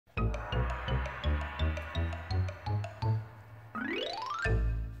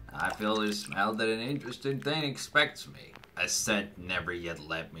I feel the smell that an interesting thing expects me. A scent never yet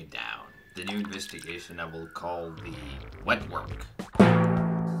let me down. The new investigation I will call the wet work.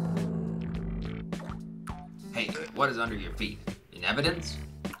 Hey, what is under your feet? In evidence?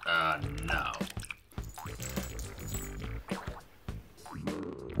 No.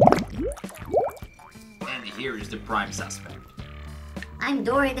 And here is the prime suspect. I'm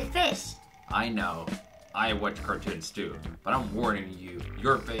Dory the fish. I know. I watch cartoons too, but I'm warning you,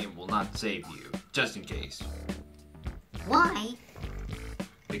 your fame will not save you, just in case. Why?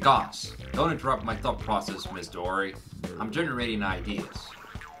 Because, don't interrupt my thought process, Miss Dory. I'm generating ideas.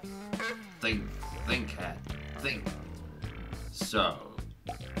 Think, Cat, think. So,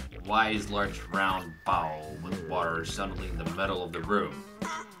 why is large round bowl with water suddenly in the middle of the room?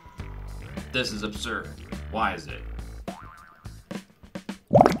 This is absurd. Why is it?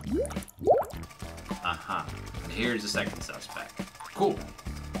 And here's the second suspect. Cool.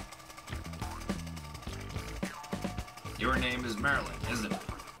 Your name is Marlin, isn't it?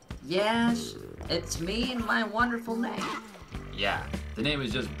 Yes, it's me and my wonderful name. Yeah, the name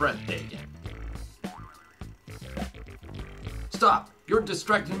is just breathtaking. Stop! You're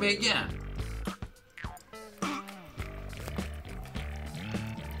distracting me again!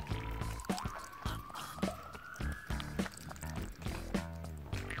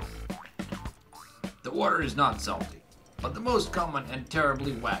 The water is not salty, but the most common and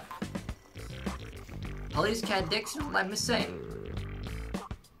terribly wet. Police Kitten Dickson, let me say.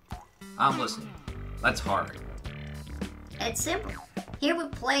 I'm listening. That's hard. It's simple. Here we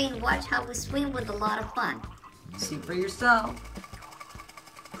play and watch how we swim with a lot of fun. See for yourself.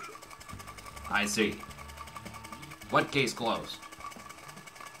 I see. What case closed?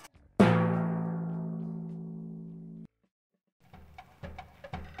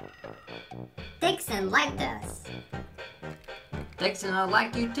 Dixon liked us. Dixon, I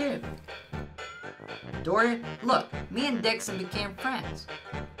like you too. Dory, look, me and Dixon became friends.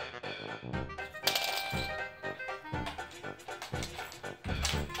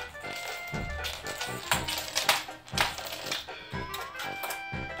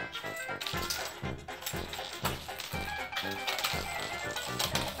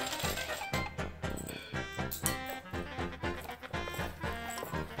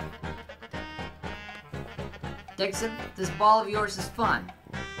 Dixon, this ball of yours is fun.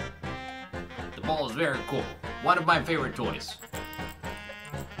 The ball is very cool. One of my favorite toys.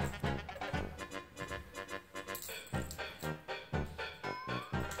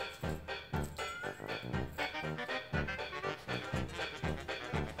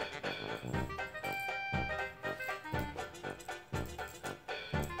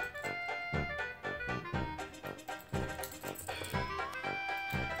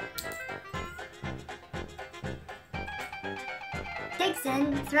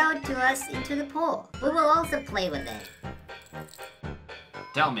 Dixon, throw it to us into the pool. We will also play with it.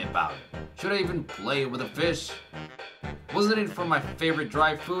 Tell me about it. Should I even play with a fish? Wasn't it for my favorite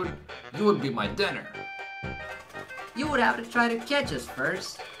dry food? You would be my dinner. You would have to try to catch us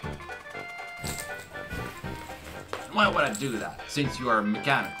first. Why would I do that, since you are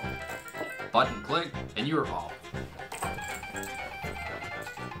mechanical? Button click, and you're off.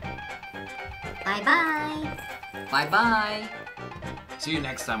 Bye-bye. Bye-bye. See you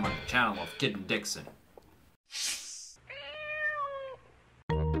next time on the channel of Kitten Dickson.